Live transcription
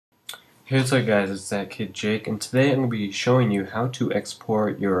What's up guys, it's Thatkiddjake, and today I'm going to be showing you how to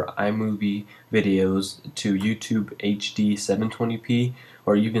export your iMovie videos to YouTube HD 720p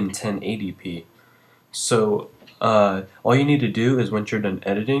or even 1080p. So all you need to do is once you're done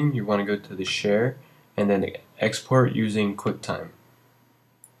editing, you want to go to the share and then export using QuickTime.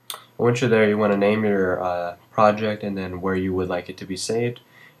 Once you're there, you want to name your project and then where you would like it to be saved,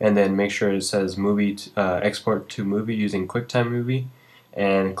 and then make sure it says movie export to movie using QuickTime Movie,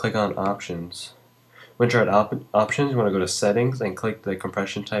 and click on options. Once you're at options, you want to go to settings and click the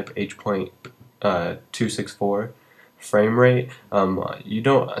compression type H.264 frame rate. You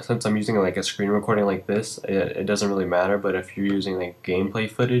don't, since I'm using like a screen recording like this, it doesn't really matter, but if you're using like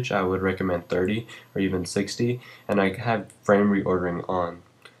gameplay footage, I would recommend 30 or even 60, and I have frame reordering on.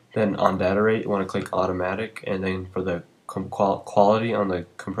 Then on data rate, you want to click automatic, and then for the quality on the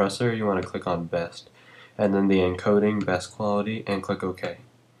compressor, you want to click on best, and then the encoding best quality, and click OK.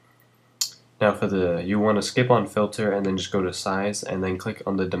 Now you want to skip on filter and then just go to size and then click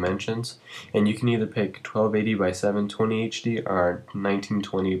on the dimensions, and you can either pick 1280 by 720 HD or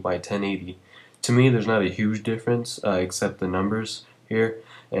 1920 by 1080. To me, there's not a huge difference except the numbers here,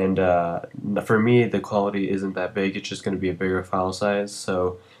 and for me the quality isn't that big. It's just going to be a bigger file size,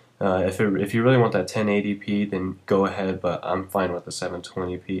 so if you really want that 1080p, then go ahead, but I'm fine with the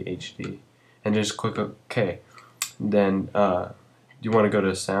 720p HD. And just click OK. Then you want to go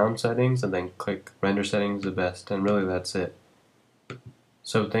to sound settings and then click render settings the best, and really that's it.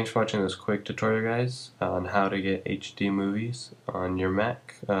 So thanks for watching this quick tutorial guys on how to get HD movies on your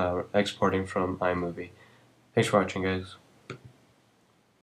Mac exporting from iMovie. Thanks for watching guys.